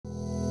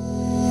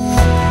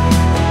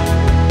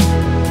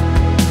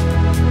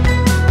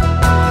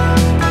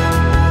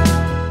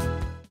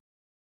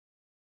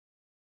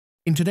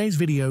In today's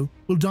video,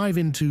 we'll dive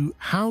into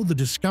how the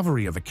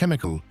discovery of a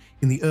chemical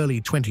in the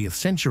early 20th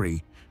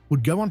century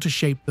would go on to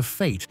shape the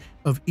fate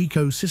of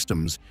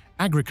ecosystems,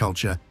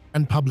 agriculture,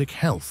 and public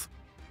health.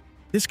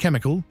 This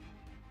chemical,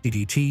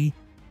 DDT,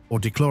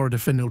 or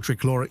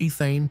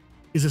dichlorodephényltrichloroethane,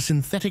 is a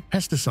synthetic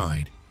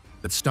pesticide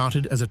that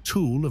started as a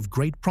tool of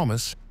great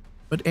promise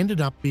but ended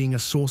up being a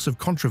source of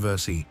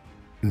controversy,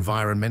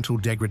 environmental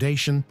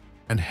degradation,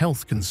 and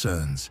health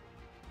concerns.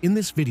 In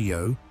this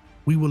video,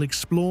 we will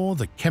explore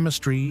the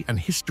chemistry and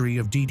history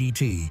of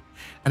DDT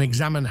and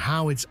examine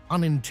how its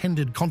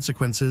unintended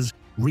consequences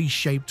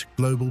reshaped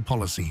global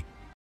policy.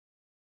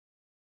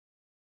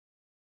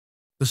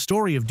 The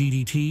story of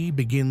DDT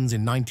begins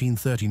in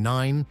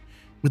 1939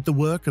 with the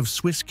work of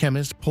Swiss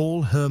chemist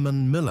Paul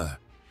Hermann Müller.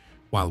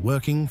 While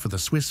working for the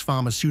Swiss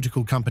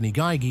pharmaceutical company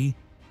Geigy,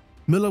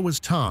 Müller was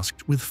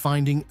tasked with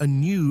finding a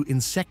new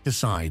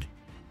insecticide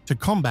to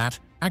combat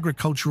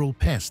agricultural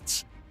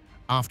pests.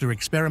 After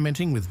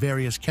experimenting with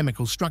various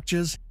chemical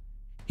structures,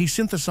 he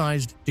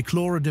synthesized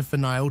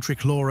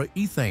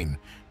dichlorodephényltrichloroethane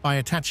by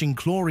attaching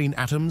chlorine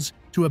atoms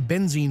to a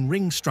benzene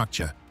ring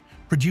structure,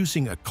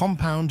 producing a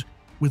compound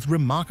with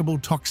remarkable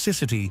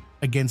toxicity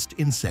against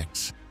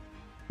insects.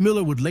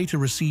 Müller would later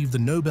receive the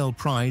Nobel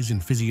Prize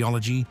in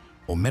Physiology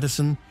or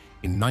Medicine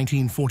in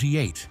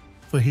 1948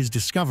 for his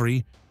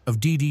discovery of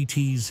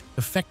DDT's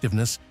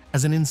effectiveness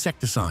as an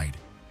insecticide.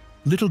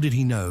 Little did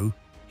he know,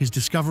 his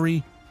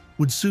discovery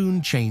would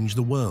soon change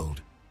the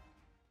world.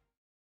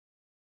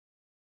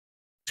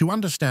 To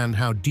understand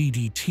how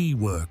DDT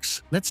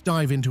works, let's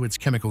dive into its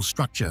chemical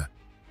structure.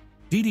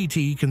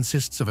 DDT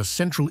consists of a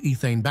central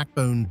ethane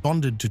backbone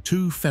bonded to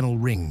two phenyl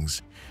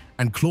rings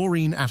and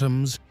chlorine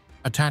atoms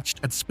attached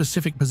at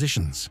specific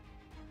positions.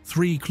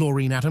 3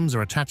 chlorine atoms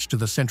are attached to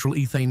the central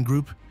ethane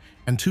group,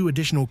 and 2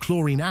 additional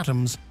chlorine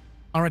atoms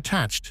are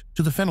attached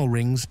to the phenyl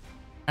rings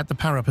at the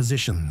para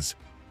positions.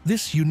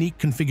 This unique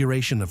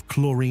configuration of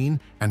chlorine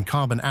and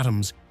carbon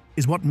atoms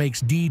is what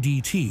makes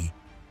DDT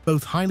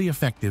both highly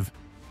effective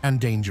and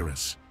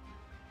dangerous.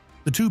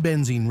 The 2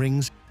 benzene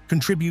rings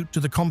contribute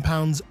to the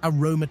compound's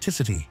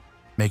aromaticity,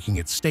 making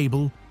it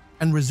stable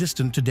and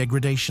resistant to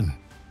degradation.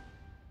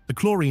 The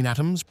chlorine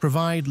atoms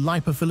provide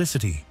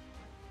lipophilicity,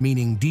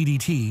 meaning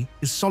DDT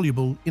is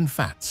soluble in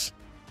fats,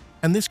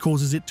 and this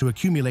causes it to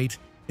accumulate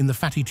in the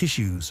fatty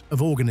tissues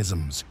of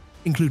organisms,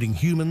 including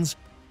humans,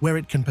 where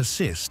it can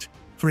persist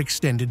for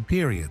extended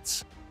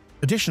periods.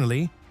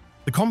 Additionally,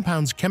 the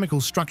compound's chemical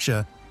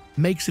structure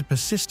makes it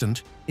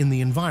persistent in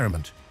the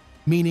environment,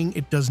 meaning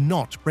it does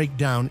not break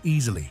down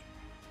easily.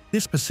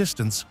 This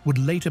persistence would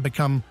later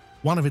become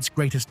one of its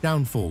greatest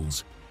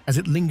downfalls, as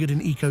it lingered in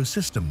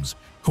ecosystems,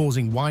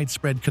 causing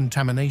widespread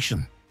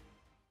contamination.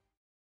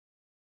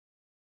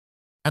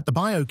 At the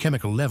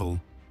biochemical level,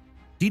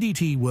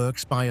 DDT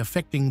works by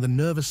affecting the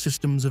nervous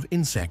systems of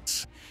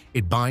insects.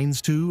 It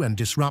binds to and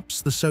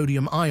disrupts the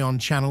sodium ion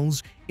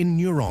channels in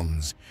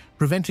neurons,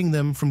 preventing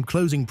them from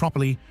closing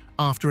properly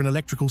after an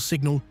electrical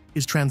signal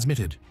is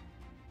transmitted.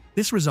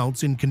 This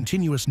results in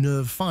continuous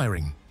nerve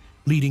firing,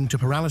 leading to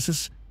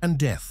paralysis and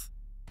death.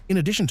 In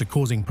addition to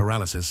causing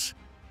paralysis,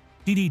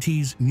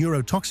 DDT's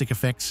neurotoxic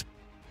effects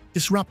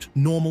disrupt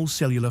normal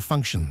cellular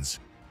functions.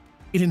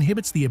 It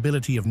inhibits the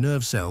ability of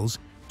nerve cells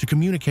to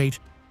communicate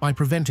by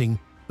preventing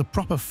the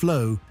proper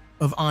flow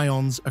of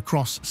ions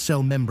across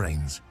cell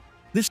membranes.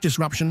 This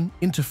disruption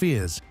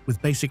interferes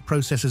with basic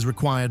processes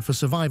required for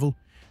survival,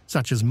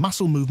 such as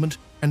muscle movement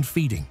and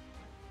feeding.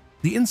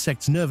 The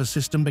insect's nervous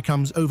system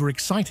becomes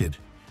overexcited,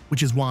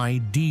 which is why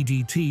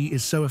DDT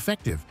is so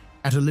effective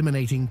at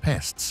eliminating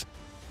pests.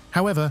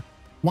 However,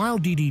 while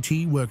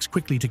DDT works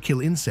quickly to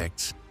kill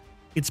insects,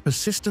 its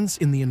persistence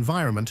in the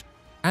environment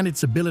and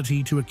its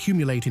ability to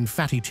accumulate in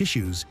fatty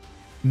tissues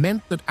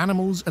meant that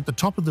animals at the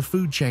top of the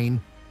food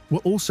chain were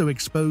also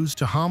exposed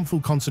to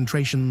harmful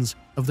concentrations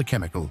of the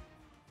chemical.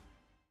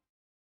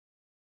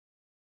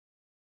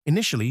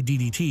 Initially,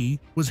 DDT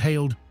was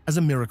hailed as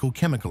a miracle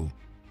chemical.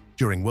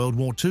 During World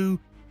War II,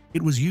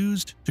 it was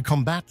used to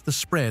combat the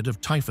spread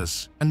of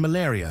typhus and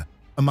malaria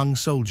among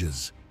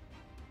soldiers.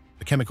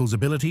 The chemical's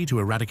ability to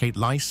eradicate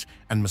lice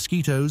and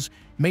mosquitoes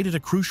made it a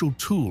crucial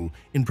tool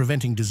in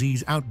preventing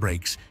disease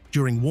outbreaks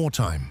during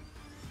wartime.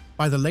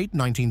 By the late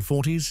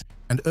 1940s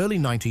and early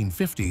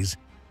 1950s,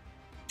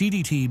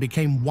 DDT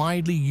became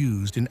widely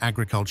used in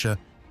agriculture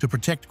to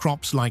protect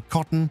crops like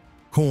cotton,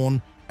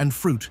 corn, and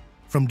fruit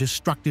from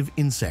destructive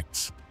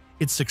insects.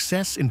 Its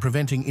success in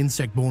preventing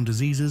insect-borne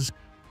diseases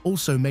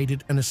also made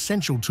it an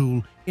essential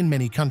tool in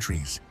many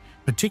countries,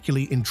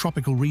 particularly in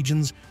tropical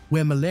regions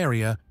where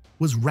malaria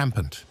was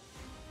rampant.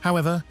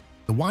 However,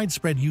 the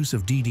widespread use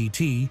of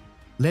DDT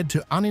led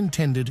to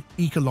unintended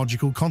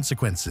ecological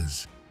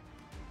consequences.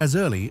 As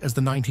early as the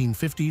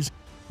 1950s,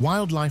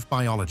 wildlife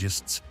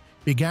biologists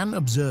began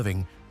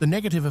observing the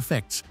negative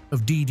effects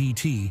of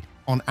DDT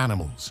on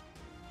animals.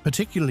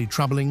 Particularly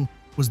troubling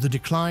was the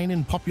decline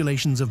in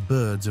populations of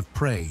birds of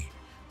prey,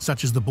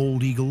 such as the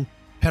bald eagle,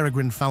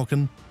 peregrine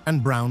falcon,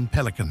 and brown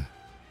pelican.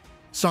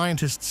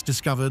 Scientists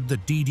discovered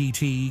that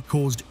DDT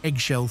caused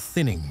eggshell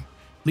thinning,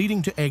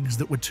 leading to eggs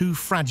that were too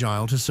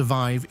fragile to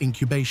survive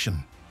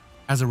incubation.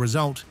 As a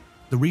result,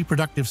 the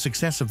reproductive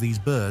success of these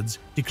birds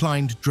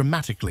declined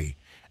dramatically,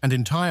 and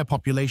entire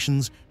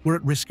populations were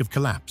at risk of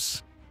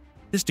collapse.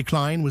 This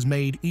decline was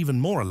made even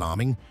more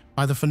alarming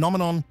by the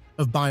phenomenon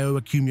of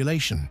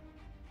bioaccumulation.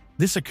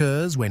 This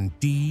occurs when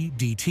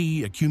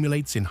DDT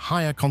accumulates in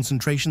higher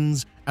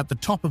concentrations at the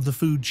top of the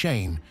food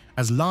chain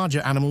as larger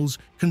animals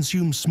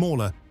consume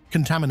smaller,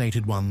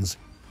 contaminated ones.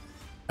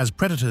 As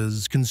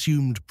predators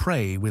consumed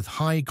prey with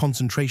high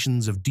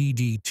concentrations of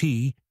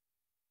DDT,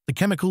 the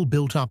chemical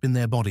built up in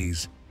their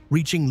bodies,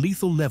 reaching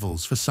lethal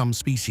levels for some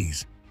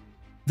species.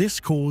 This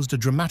caused a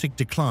dramatic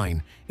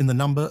decline in the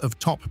number of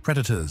top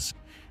predators,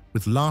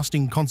 with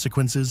lasting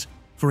consequences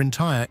for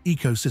entire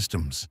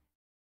ecosystems.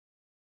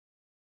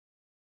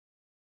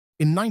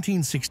 In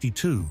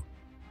 1962,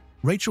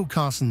 Rachel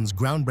Carson's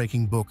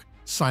groundbreaking book,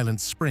 Silent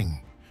Spring,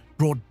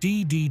 brought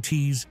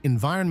DDT's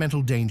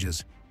environmental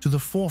dangers to the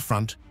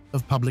forefront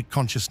of public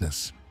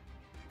consciousness.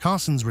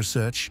 Carson's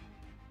research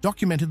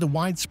documented the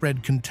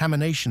widespread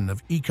contamination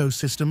of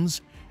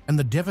ecosystems and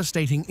the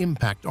devastating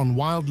impact on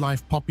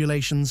wildlife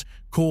populations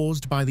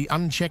caused by the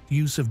unchecked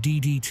use of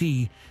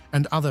DDT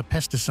and other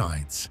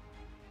pesticides.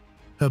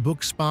 Her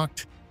book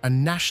sparked a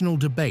national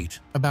debate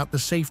about the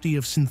safety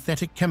of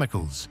synthetic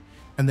chemicals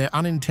and their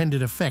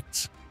unintended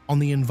effects on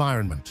the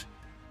environment.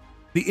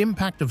 The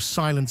impact of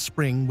Silent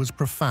Spring was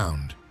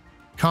profound.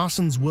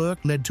 Carson's work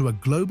led to a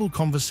global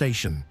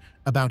conversation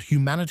about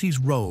humanity's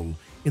role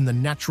in the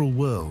natural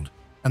world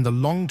and the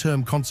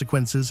long-term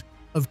consequences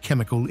of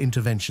chemical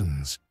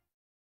interventions.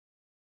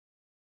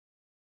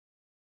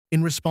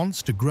 In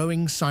response to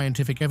growing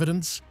scientific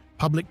evidence,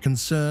 public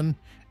concern,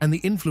 and the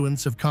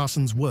influence of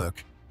Carson's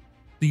work,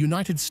 the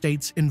United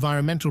States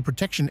Environmental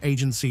Protection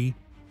Agency,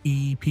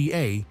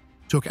 EPA,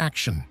 took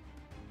action.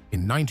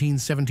 In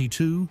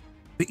 1972,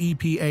 the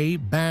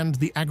EPA banned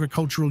the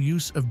agricultural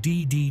use of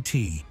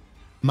DDT,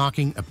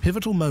 marking a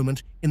pivotal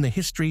moment in the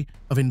history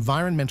of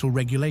environmental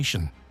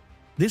regulation.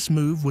 This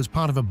move was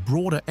part of a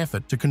broader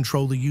effort to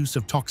control the use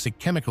of toxic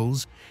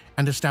chemicals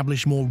and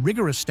establish more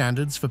rigorous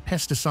standards for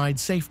pesticide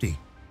safety.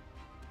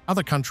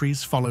 Other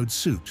countries followed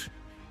suit,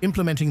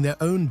 implementing their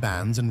own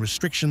bans and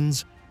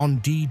restrictions on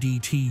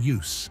DDT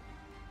use.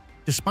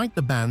 Despite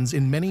the bans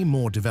in many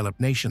more developed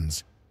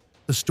nations,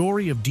 the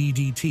story of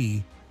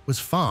DDT was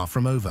far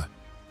from over.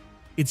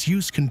 Its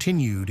use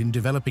continued in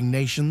developing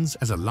nations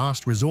as a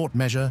last resort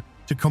measure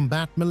to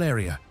combat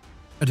malaria,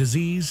 a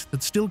disease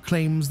that still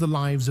claims the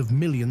lives of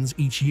millions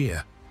each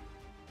year.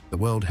 The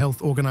World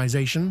Health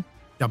Organization,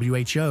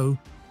 WHO,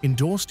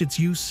 endorsed its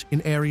use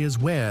in areas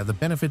where the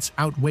benefits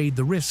outweighed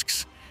the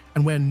risks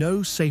and where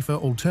no safer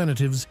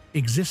alternatives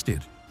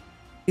existed.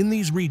 In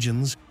these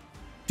regions,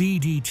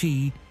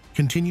 DDT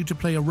continued to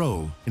play a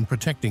role in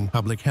protecting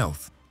public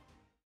health.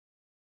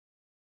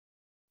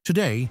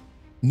 Today,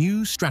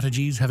 new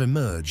strategies have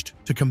emerged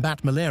to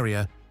combat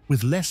malaria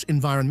with less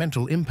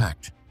environmental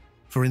impact.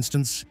 For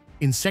instance,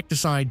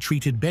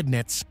 insecticide-treated bed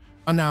nets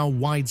are now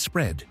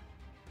widespread,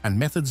 and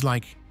methods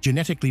like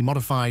genetically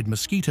modified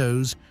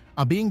mosquitoes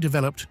are being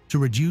developed to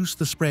reduce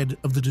the spread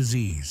of the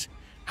disease.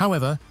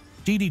 However,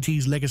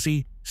 DDT's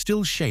legacy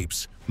still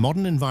shapes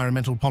modern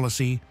environmental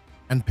policy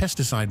and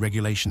pesticide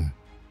regulation.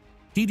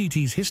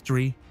 DDT's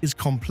history is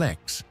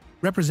complex,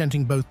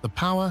 representing both the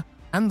power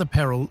and the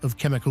peril of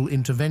chemical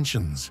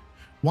interventions.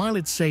 While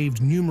it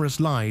saved numerous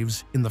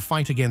lives in the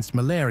fight against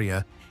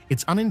malaria,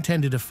 its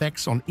unintended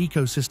effects on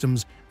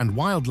ecosystems and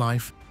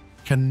wildlife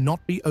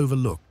cannot be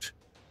overlooked.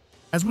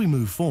 As we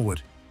move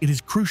forward, it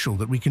is crucial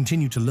that we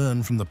continue to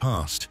learn from the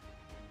past.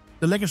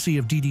 The legacy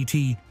of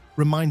DDT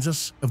reminds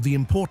us of the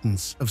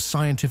importance of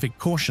scientific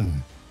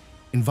caution,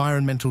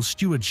 environmental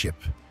stewardship,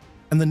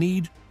 and the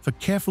need for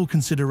careful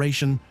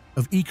consideration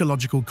of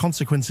ecological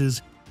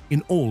consequences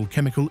in all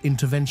chemical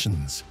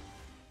interventions.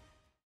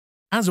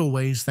 As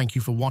always, thank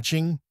you for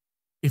watching.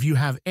 If you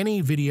have any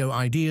video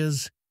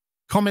ideas,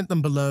 comment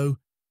them below,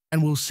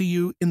 and we'll see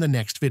you in the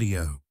next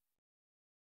video.